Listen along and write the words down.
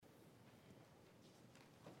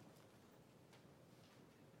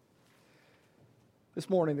This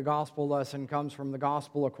morning, the gospel lesson comes from the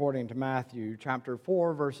Gospel according to Matthew, chapter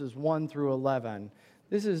 4, verses 1 through 11.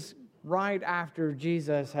 This is right after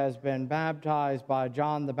Jesus has been baptized by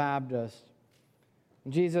John the Baptist.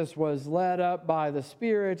 Jesus was led up by the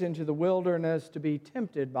Spirit into the wilderness to be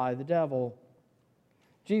tempted by the devil.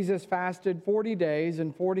 Jesus fasted 40 days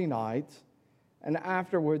and 40 nights, and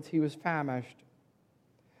afterwards he was famished.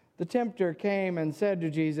 The tempter came and said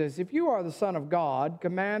to Jesus, "If you are the Son of God,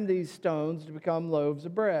 command these stones to become loaves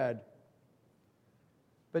of bread."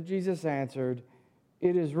 But Jesus answered,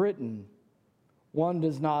 "It is written, one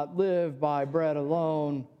does not live by bread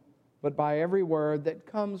alone, but by every word that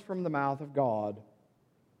comes from the mouth of God."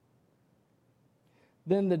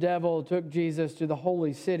 Then the devil took Jesus to the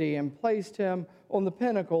holy city and placed him on the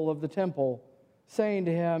pinnacle of the temple, saying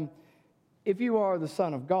to him, "If you are the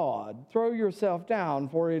Son of God, throw yourself down,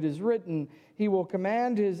 for it is written, He will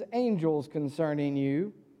command His angels concerning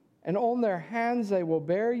you, and on their hands they will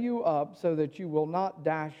bear you up so that you will not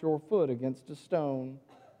dash your foot against a stone."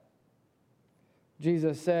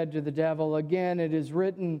 Jesus said to the devil, "Again it is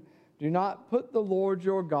written, do not put the Lord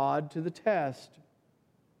your God to the test."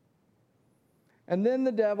 And then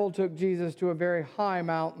the devil took Jesus to a very high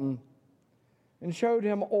mountain and showed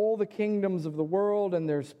him all the kingdoms of the world and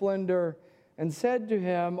their splendor, and said to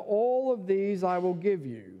him, "All of these I will give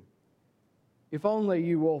you, if only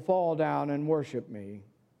you will fall down and worship me."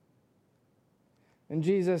 And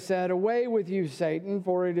Jesus said, "Away with you, Satan,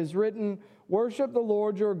 for it is written, worship the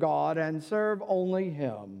Lord your God and serve only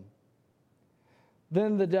Him."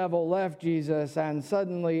 Then the devil left Jesus, and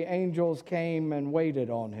suddenly angels came and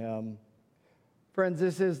waited on him. Friends,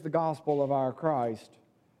 this is the gospel of our Christ.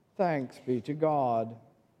 Thanks be to God.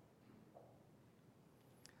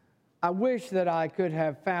 I wish that I could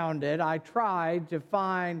have found it. I tried to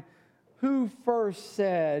find who first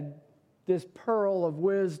said this pearl of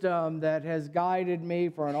wisdom that has guided me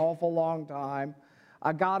for an awful long time.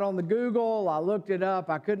 I got on the Google, I looked it up,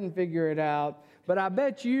 I couldn't figure it out. But I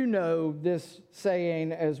bet you know this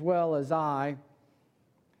saying as well as I.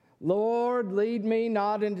 "Lord, lead me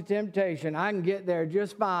not into temptation. I can get there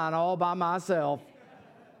just fine all by myself."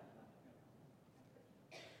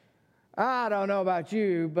 I don't know about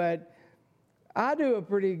you, but I do a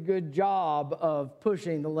pretty good job of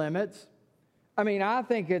pushing the limits. I mean, I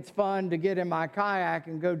think it's fun to get in my kayak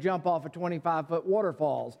and go jump off of 25-foot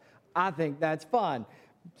waterfalls. I think that's fun.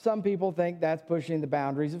 Some people think that's pushing the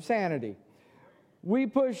boundaries of sanity. We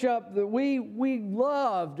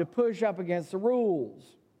love to push up against the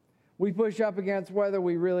rules. We push up against whether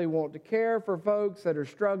we really want to care for folks that are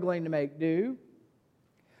struggling to make do.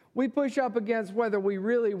 We push up against whether we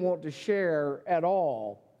really want to share at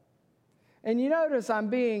all. And you notice I'm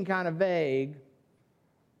being kind of vague.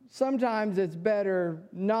 Sometimes it's better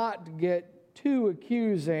not to get too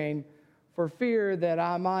accusing for fear that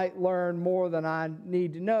I might learn more than I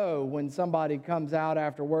need to know when somebody comes out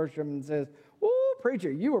after worship and says, "Ooh,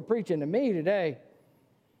 preacher, you were preaching to me today."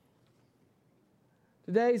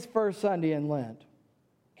 Today's first Sunday in Lent.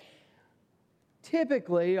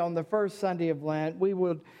 Typically, on the first Sunday of Lent, we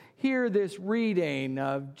would hear this reading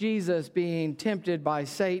of Jesus being tempted by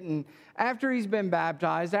Satan after he's been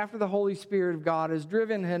baptized, after the Holy Spirit of God has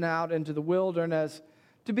driven him out into the wilderness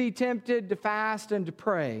to be tempted to fast and to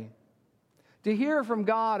pray, to hear from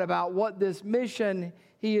God about what this mission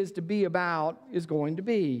he is to be about is going to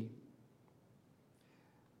be.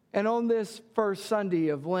 And on this first Sunday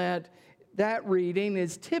of Lent, that reading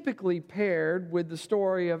is typically paired with the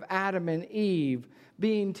story of Adam and Eve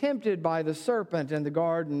being tempted by the serpent in the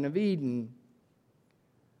Garden of Eden.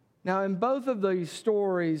 Now, in both of these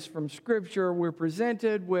stories from Scripture, we're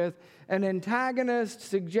presented with an antagonist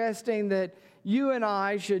suggesting that you and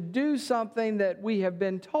I should do something that we have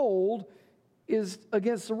been told is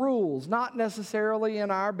against the rules, not necessarily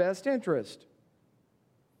in our best interest.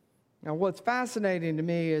 Now, what's fascinating to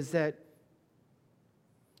me is that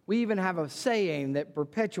we even have a saying that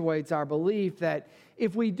perpetuates our belief that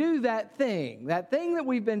if we do that thing that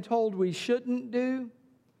we've been told we shouldn't do,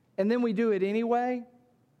 and then we do it anyway,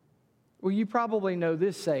 well, you probably know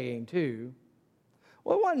this saying too.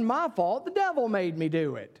 "Well, it wasn't my fault. The devil made me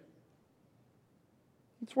do it."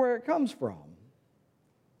 That's where it comes from.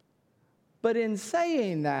 But in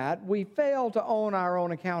saying that, we fail to own our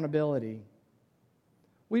own accountability.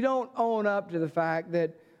 We don't own up to the fact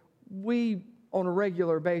that we, on a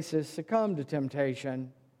regular basis, succumb to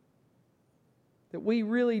temptation, that we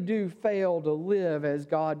really do fail to live as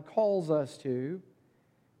God calls us to.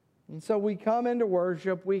 And so we come into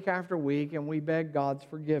worship week after week and we beg God's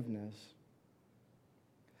forgiveness.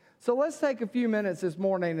 So let's take a few minutes this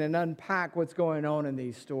morning and unpack what's going on in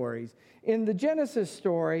these stories. In the Genesis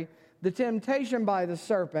story, The temptation by the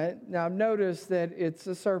serpent. Now notice that it's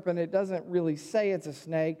a serpent. It doesn't really say it's a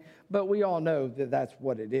snake, but we all know that that's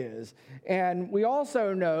what it is. And we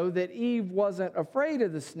also know that Eve wasn't afraid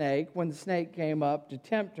of the snake when the snake came up to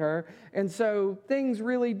tempt her. And so things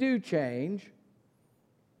really do change,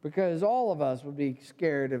 because all of us would be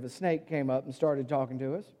scared if a snake came up and started talking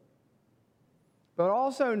to us. But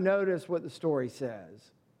also notice what the story says.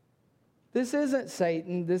 This isn't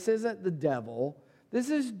Satan. This isn't the devil. This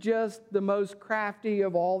is just the most crafty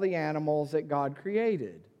of all the animals that God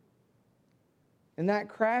created. And that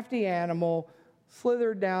crafty animal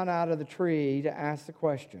slithered down out of the tree to ask the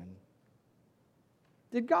question,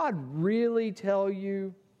 did God really tell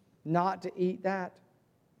you not to eat that?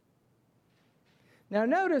 Now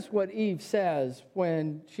notice what Eve says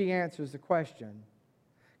when she answers the question,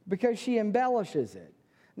 because she embellishes it.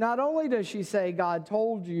 Not only does she say, God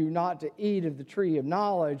told you not to eat of the tree of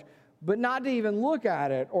knowledge, but not to even look at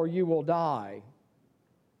it or you will die.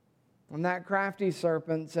 And that crafty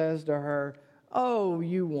serpent says to her, oh,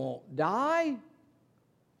 you won't die?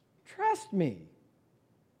 Trust me.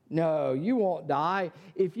 No, you won't die.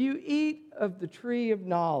 If you eat of the tree of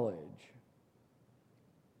knowledge,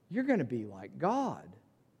 you're going to be like God.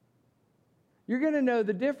 You're going to know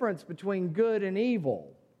the difference between good and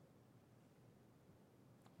evil.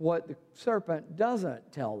 What the serpent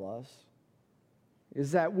doesn't tell us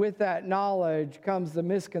is that with that knowledge comes the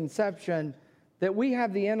misconception that we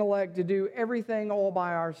have the intellect to do everything all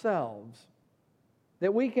by ourselves,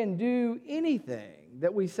 that we can do anything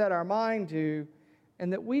that we set our mind to,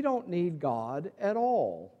 and that we don't need God at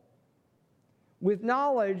all. With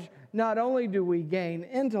knowledge, not only do we gain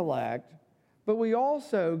intellect, but we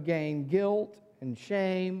also gain guilt and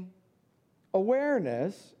shame,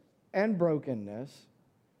 awareness and brokenness,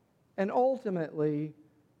 and ultimately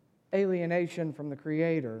alienation from the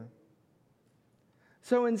Creator.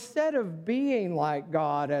 So instead of being like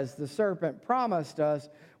God as the serpent promised us,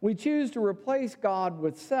 we choose to replace God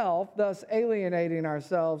with self, thus alienating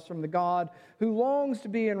ourselves from the God who longs to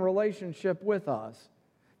be in relationship with us.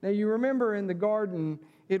 Now you remember in the garden,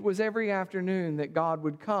 it was every afternoon that God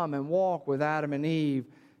would come and walk with Adam and Eve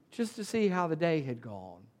just to see how the day had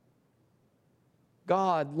gone.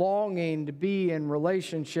 God longing to be in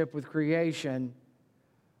relationship with creation.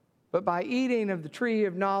 But by eating of the tree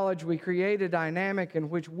of knowledge, we create a dynamic in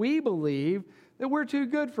which we believe that we're too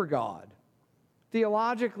good for God.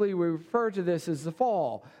 Theologically, we refer to this as the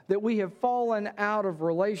fall, that we have fallen out of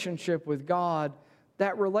relationship with God,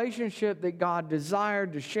 that relationship that God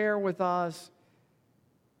desired to share with us.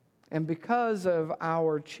 And because of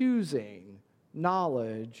our choosing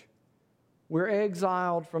knowledge, we're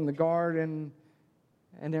exiled from the garden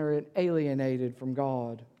and are alienated from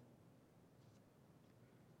God.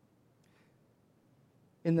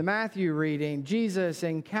 In the Matthew reading, Jesus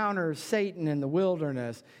encounters Satan in the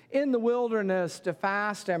wilderness. In the wilderness to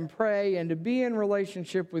fast and pray and to be in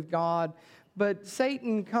relationship with God. But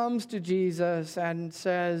Satan comes to Jesus and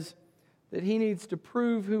says that he needs to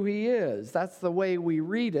prove who he is. That's the way we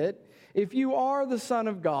read it. If you are the Son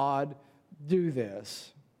of God, do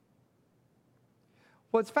this.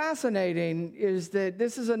 What's fascinating is that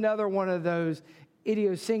this is another one of those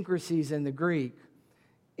idiosyncrasies in the Greek.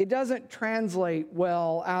 It doesn't translate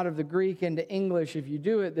well out of the Greek into English if you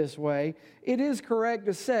do it this way. It is correct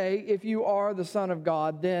to say, if you are the Son of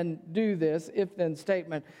God, then do this, if-then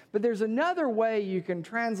statement. But there's another way you can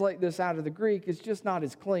translate this out of the Greek. It's just not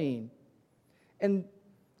as clean. And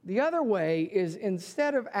the other way is,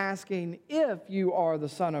 instead of asking, if you are the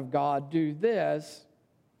Son of God, do this,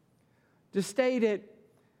 to state it,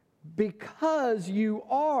 because you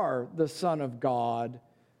are the Son of God,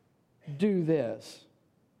 do this.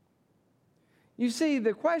 You see,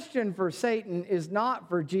 the question for Satan is not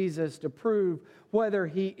for Jesus to prove whether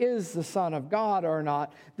he is the Son of God or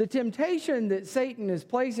not. The temptation that Satan is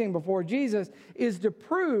placing before Jesus is to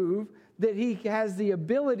prove that he has the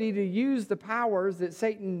ability to use the powers that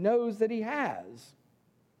Satan knows that he has.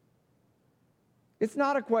 It's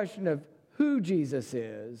not a question of who Jesus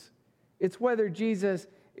is. It's whether Jesus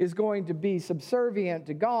is going to be subservient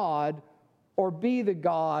to God or be the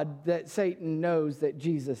God that Satan knows that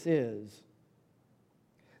Jesus is.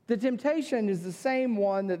 The temptation is the same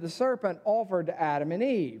one that the serpent offered to Adam and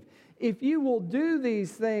Eve. If you will do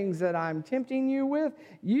these things that I'm tempting you with,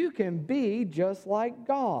 you can be just like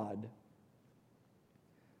God.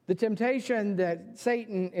 The temptation that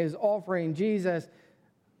Satan is offering Jesus,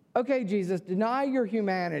 okay, Jesus, deny your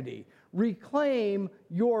humanity. Reclaim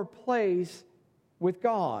your place with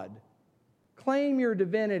God. Claim your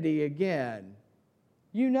divinity again.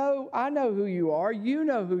 You know, I know who you are. You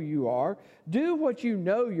know who you are. Do what you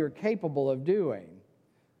know you're capable of doing.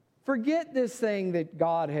 Forget this thing that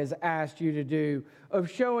God has asked you to do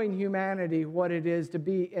of showing humanity what it is to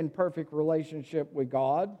be in perfect relationship with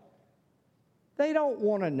God. They don't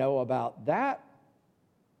want to know about that.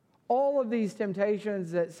 All of these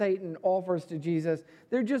temptations that Satan offers to Jesus,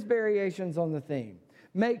 they're just variations on the theme.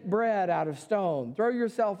 Make bread out of stone. Throw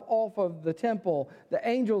yourself off of the temple. The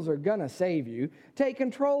angels are going to save you. Take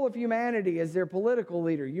control of humanity as their political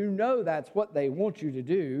leader. You know that's what they want you to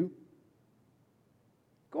do.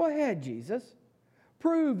 Go ahead, Jesus.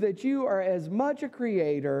 Prove that you are as much a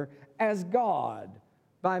creator as God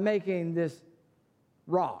by making this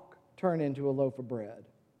rock turn into a loaf of bread.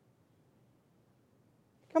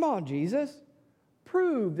 Come on, Jesus.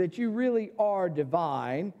 Prove that you really are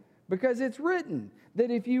divine, because it's written that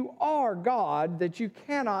if you are God, that you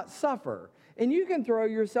cannot suffer. And you can throw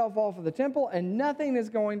yourself off of the temple and nothing is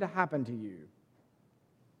going to happen to you.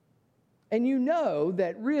 And you know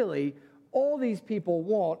that really all these people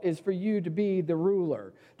want is for you to be the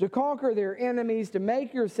ruler, to conquer their enemies, to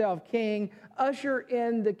make yourself king, usher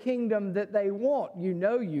in the kingdom that they want. You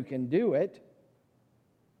know you can do it.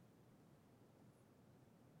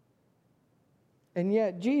 And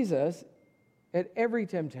yet Jesus, at every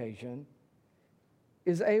temptation,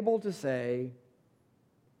 is able to say,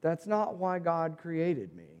 that's not why God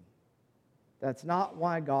created me. That's not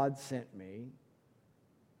why God sent me.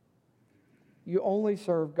 You only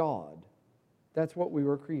serve God. That's what we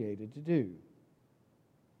were created to do.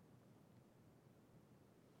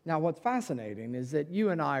 Now, what's fascinating is that you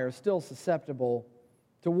and I are still susceptible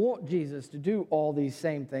to want Jesus to do all these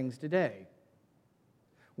same things today.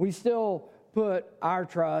 We still put our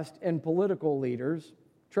trust in political leaders,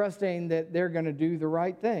 trusting that they're going to do the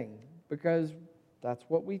right thing, because that's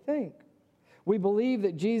what we think. We believe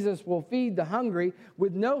that Jesus will feed the hungry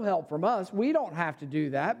with no help from us. We don't have to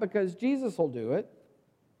do that because Jesus will do it.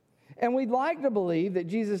 And we'd like to believe that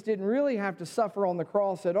Jesus didn't really have to suffer on the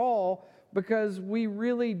cross at all, because we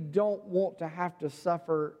really don't want to have to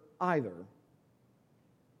suffer either.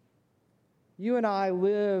 You and I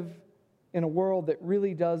live in a world that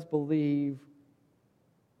really does believe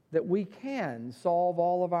that we can solve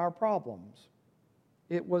all of our problems.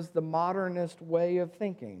 It was the modernist way of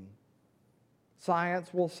thinking.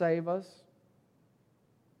 Science will save us.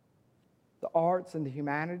 The arts and the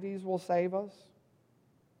humanities will save us.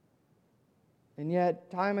 And yet,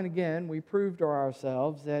 time and again, we prove to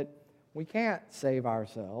ourselves that we can't save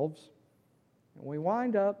ourselves. And we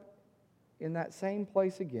wind up in that same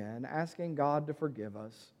place again, asking God to forgive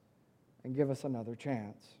us and give us another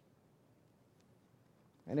chance.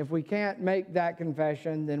 And if we can't make that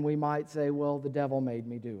confession, then we might say, well, the devil made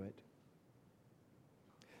me do it.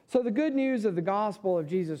 So the good news of the gospel of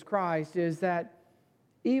Jesus Christ is that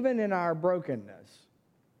even in our brokenness,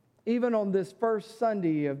 even on this first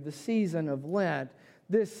Sunday of the season of Lent,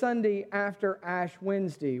 this Sunday after Ash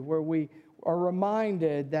Wednesday, where we are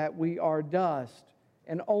reminded that we are dust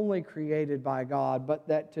and only created by God, but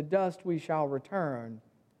that to dust we shall return,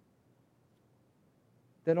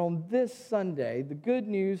 that on this Sunday, the good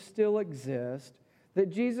news still exists,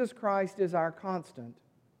 that Jesus Christ is our constant,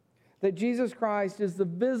 that Jesus Christ is the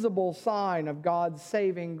visible sign of God's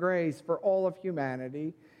saving grace for all of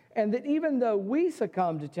humanity, and that even though we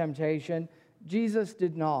succumb to temptation, Jesus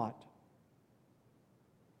did not.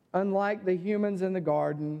 Unlike the humans in the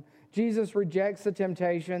garden, Jesus rejects the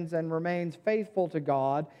temptations and remains faithful to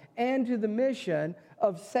God and to the mission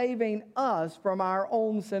of saving us from our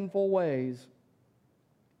own sinful ways,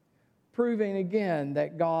 proving again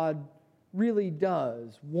that God really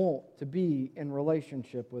does want to be in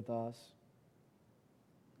relationship with us.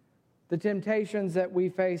 The temptations that we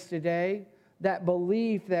face today, that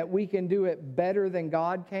belief that we can do it better than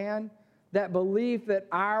God can, that belief that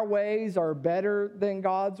our ways are better than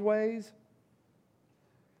God's ways,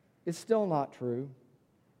 it's still not true.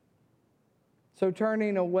 So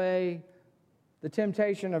the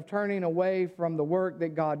temptation of turning away from the work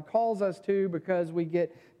that God calls us to because we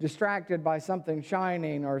get distracted by something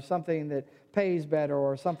shining or something that pays better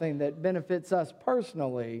or something that benefits us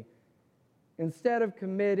personally, instead of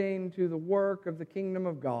committing to the work of the kingdom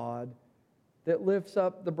of God that lifts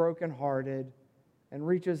up the brokenhearted and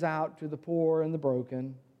reaches out to the poor and the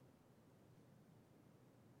broken.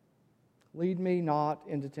 Lead me not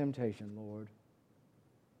into temptation, Lord,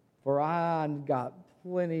 for I got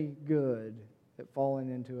plenty good at falling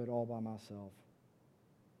into it all by myself.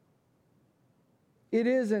 It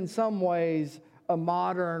is in some ways a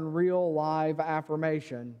modern, real, live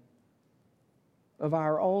affirmation of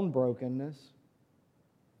our own brokenness.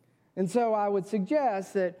 And so I would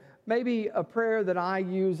suggest that maybe a prayer that I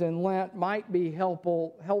use in Lent might be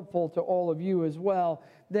helpful to all of you as well,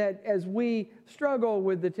 that as we struggle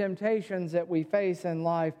with the temptations that we face in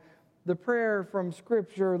life, the prayer from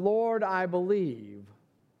Scripture, Lord, I believe,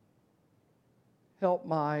 help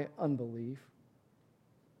my unbelief.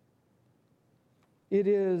 It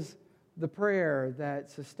is the prayer that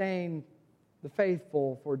sustained the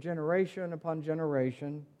faithful for generation upon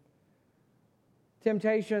generation.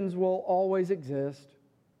 Temptations will always exist.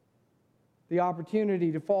 The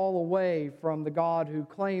opportunity to fall away from the God who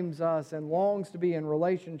claims us and longs to be in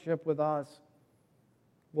relationship with us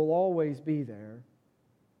will always be there.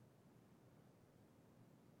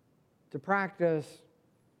 To practice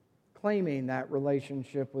claiming that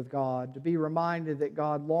relationship with God, to be reminded that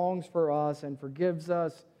God longs for us and forgives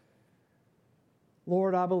us.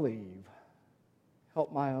 Lord, I believe.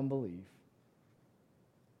 Help my unbelief.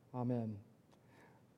 Amen.